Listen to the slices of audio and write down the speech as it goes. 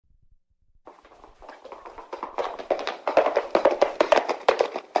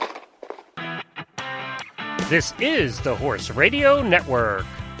This is the Horse Radio Network.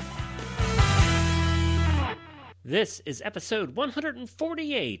 This is episode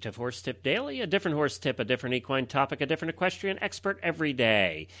 148 of Horse Tip Daily, a different horse tip, a different equine topic, a different equestrian expert every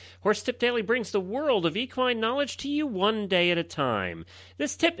day. Horse Tip Daily brings the world of equine knowledge to you one day at a time.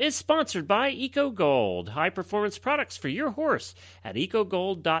 This tip is sponsored by EcoGold, high-performance products for your horse at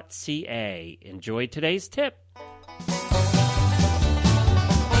ecogold.ca. Enjoy today's tip.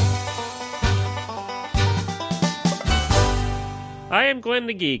 I am Glenn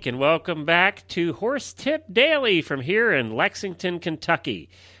the Geek, and welcome back to Horse Tip Daily from here in Lexington, Kentucky.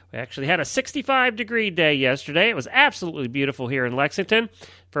 We actually had a 65-degree day yesterday. It was absolutely beautiful here in Lexington.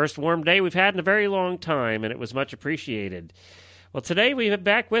 First warm day we've had in a very long time, and it was much appreciated. Well, today we have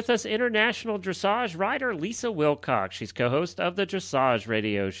back with us international dressage rider Lisa Wilcox. She's co-host of the Dressage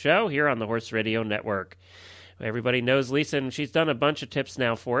Radio Show here on the Horse Radio Network. Everybody knows Lisa, and she's done a bunch of tips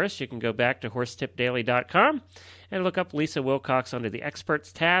now for us. You can go back to horsetipdaily.com and look up Lisa Wilcox under the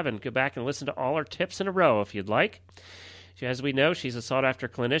Experts tab and go back and listen to all her tips in a row if you'd like. As we know, she's a sought-after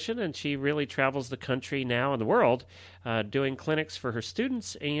clinician, and she really travels the country now and the world doing clinics for her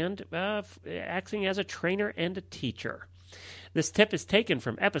students and acting as a trainer and a teacher. This tip is taken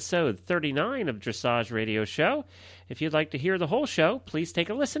from episode 39 of Dressage Radio Show. If you'd like to hear the whole show, please take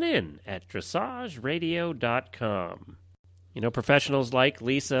a listen in at dressageradio.com. You know, professionals like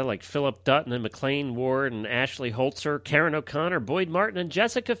Lisa, like Philip Dutton and McLean Ward and Ashley Holzer, Karen O'Connor, Boyd Martin, and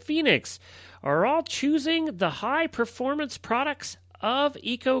Jessica Phoenix are all choosing the high-performance products of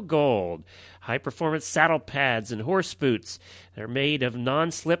EcoGold. High-performance saddle pads and horse boots. They're made of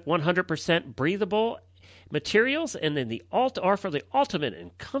non-slip, 100% breathable materials, and then offer the ultimate in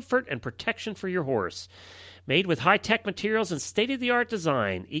comfort and protection for your horse. Made with high-tech materials and state-of-the-art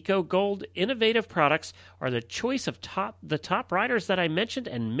design, EcoGold innovative products are the choice of the top riders that I mentioned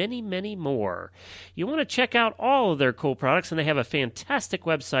and many, many more. You want to check out all of their cool products, and they have a fantastic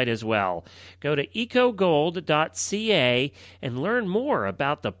website as well. Go to ecogold.ca and learn more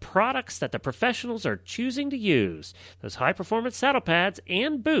about the products that the professionals are choosing to use, those high-performance saddle pads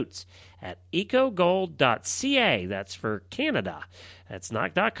and boots, at ecogold.ca. That's for Canada. That's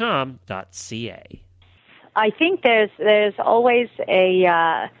not .com, .ca. I think there's always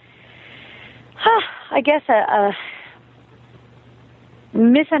a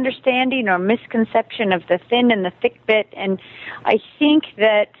misunderstanding or misconception of the thin and the thick bit, and I think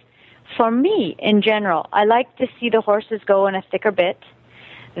that for me, in general, I like to see the horses go in a thicker bit.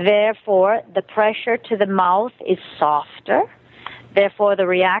 Therefore, the pressure to the mouth is softer. Therefore, the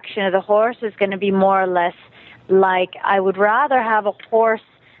reaction of the horse is going to be more or less like I would rather have a horse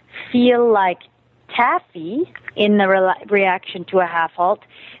feel like taffy in the reaction to a half halt,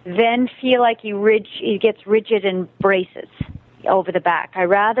 then feel like he gets rigid and braces over the back. I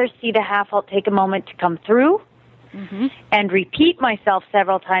rather see the half halt take a moment to come through and repeat myself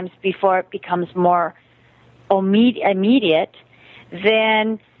several times before it becomes more immediate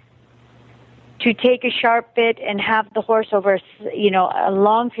than to take a sharp bit and have the horse over a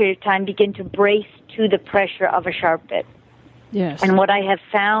long period of time begin to brace to the pressure of a sharp bit. Yes. And what I have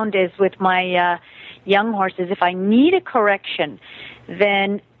found is with my young horses, if I need a correction,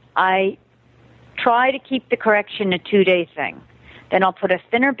 then I try to keep the correction a 2-day thing. Then I'll put a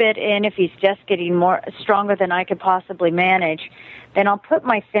thinner bit in if he's just getting stronger than I could possibly manage. Then I'll put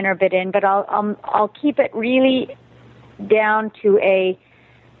my thinner bit in, but I'll keep it really down to a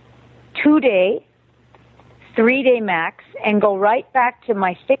 2-day, 3-day max, and go right back to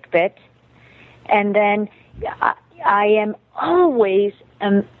my thick bit. And then I am always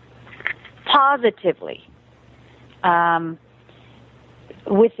positively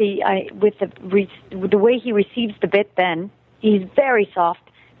with the way he receives the bit. Then he's very soft,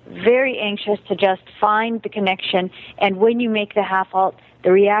 very anxious to just find the connection. And when you make the half halt,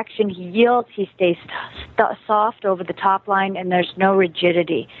 the reaction, he yields, he stays soft over the top line, and there's no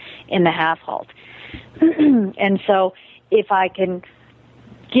rigidity in the half halt. And so if I can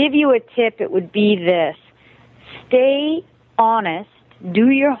give you a tip, it would be this. Stay honest, do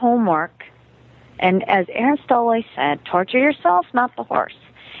your homework, and as Ernst always said, torture yourself, not the horse.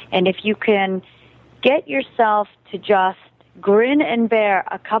 And if you can get yourself to just grin and bear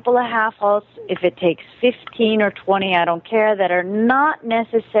a couple of half halts, if it takes 15 or 20, I don't care, that are not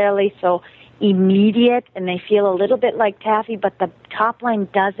necessarily so immediate and they feel a little bit like taffy, but the top line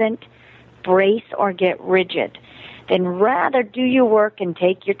doesn't brace or get rigid, then rather do your work and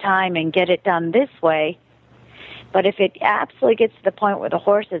take your time and get it done this way. But if it absolutely gets to the point where the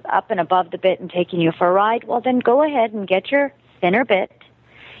horse is up and above the bit and taking you for a ride, well, then go ahead and get your thinner bit,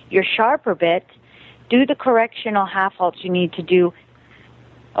 your sharper bit, do the correctional half halts you need to do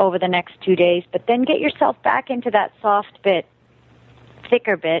over the next 2 days, but then get yourself back into that soft bit,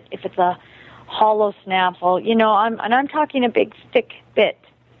 thicker bit. If it's a hollow snaffle, I'm talking a big thick bit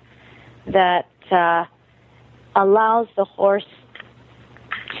that allows the horse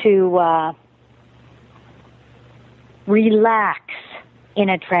to relax in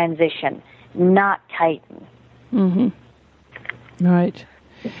a transition, not tighten. Mm-hmm. Right.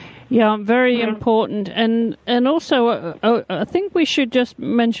 Yeah, very important. And also, I think we should just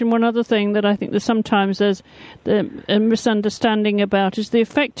mention one other thing that I think that sometimes there's a misunderstanding about is the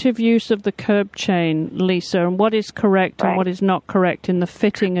effective use of the curb chain, Lisa, and what is correct and what is not correct in the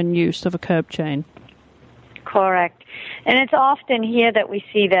fitting and use of a curb chain. Correct. And it's often here that we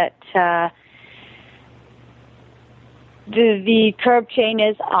see that the curb chain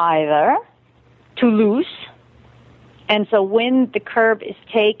is either too loose, and so when the curb is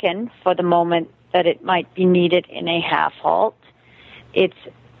taken for the moment that it might be needed in a half halt, it's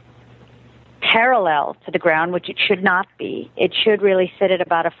parallel to the ground, which it should not be. It should really sit at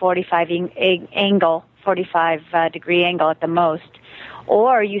about a 45 degree angle at the most.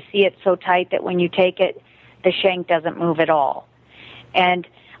 Or you see it so tight that when you take it, the shank doesn't move at all. And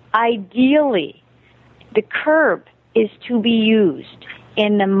ideally, the curb is to be used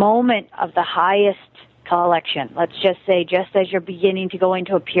in the moment of the highest collection. Let's just say, just as you're beginning to go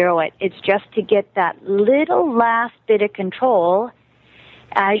into a pirouette, it's just to get that little last bit of control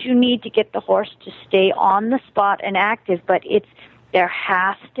as you need to get the horse to stay on the spot and active, but there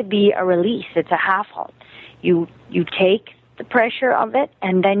has to be a release. It's a half halt. You take the pressure of it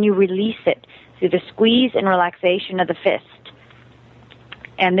and then you release it through the squeeze and relaxation of the fist.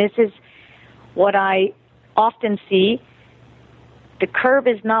 And this is what I often see. The curb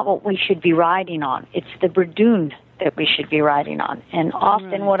is not what we should be riding on. It's the bradoon that we should be riding on. And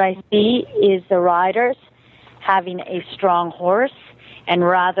often what I see is the riders having a strong horse, and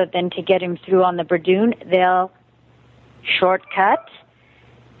rather than to get him through on the bradoon, they'll shortcut,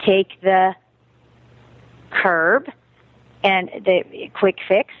 take the curb, and the quick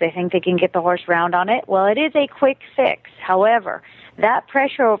fix. They think they can get the horse round on it. Well, it is a quick fix. However, that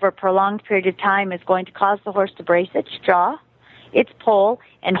pressure over a prolonged period of time is going to cause the horse to brace its jaw, its poll,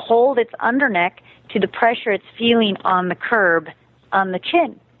 and hold its underneck to the pressure it's feeling on the curb, on the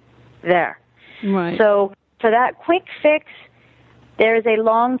chin there. Right. So for that quick fix, there is a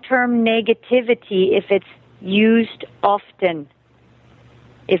long-term negativity if it's used often,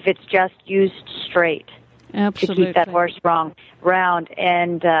 if it's just used straight. Absolutely. To keep that horse round.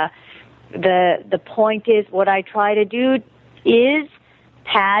 And the point is, what I try to do is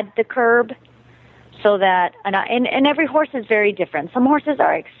pad the curb so that, and every horse is very different. Some horses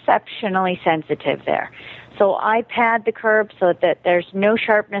are exceptionally sensitive there. So I pad the curb so that there's no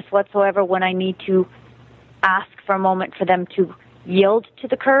sharpness whatsoever when I need to ask for a moment for them to yield to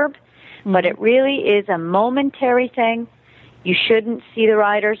the curb. Mm-hmm. But it really is a momentary thing. You shouldn't see the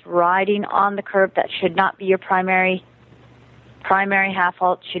riders riding on the curb. That should not be your primary half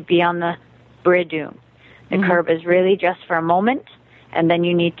halt. Should be on the bradoon. The curb is really just for a moment, and then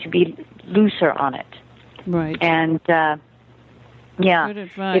you need to be looser on it. Right. And good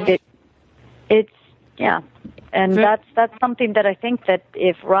advice. And that's something that I think that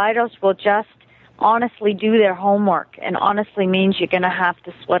if riders will just honestly do their homework, and honestly means you're going to have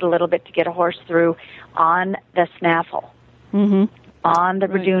to sweat a little bit to get a horse through on the snaffle. Mm-hmm. On the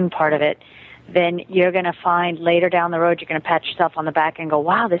bradoon part of it, then you're going to find later down the road, you're going to pat yourself on the back and go,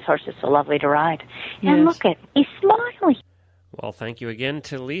 wow, this horse is so lovely to ride. Yes. And look at, he's smiling. Well, thank you again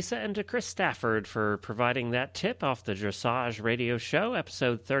to Lisa and to Chris Stafford for providing that tip off the Dressage Radio Show,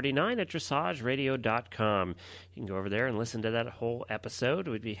 episode 39 at dressageradio.com. You can go over there and listen to that whole episode.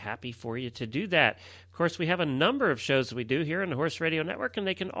 We'd be happy for you to do that. Of course, we have a number of shows that we do here on the Horse Radio Network, and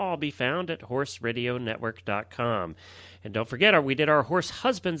they can all be found at horseradionetwork.com. And don't forget, we did our Horse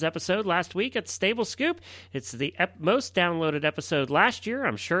Husbands episode last week at Stable Scoop. It's the most downloaded episode last year.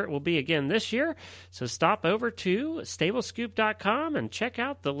 I'm sure it will be again this year. So stop over to stablescoop.com and check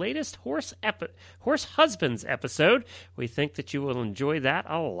out the latest Horse Husbands episode. We think that you will enjoy that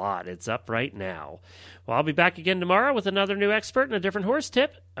a lot. It's up right now. Well, I'll be back again tomorrow with another new expert and a different horse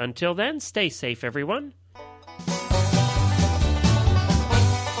tip. Until then, stay safe, everyone.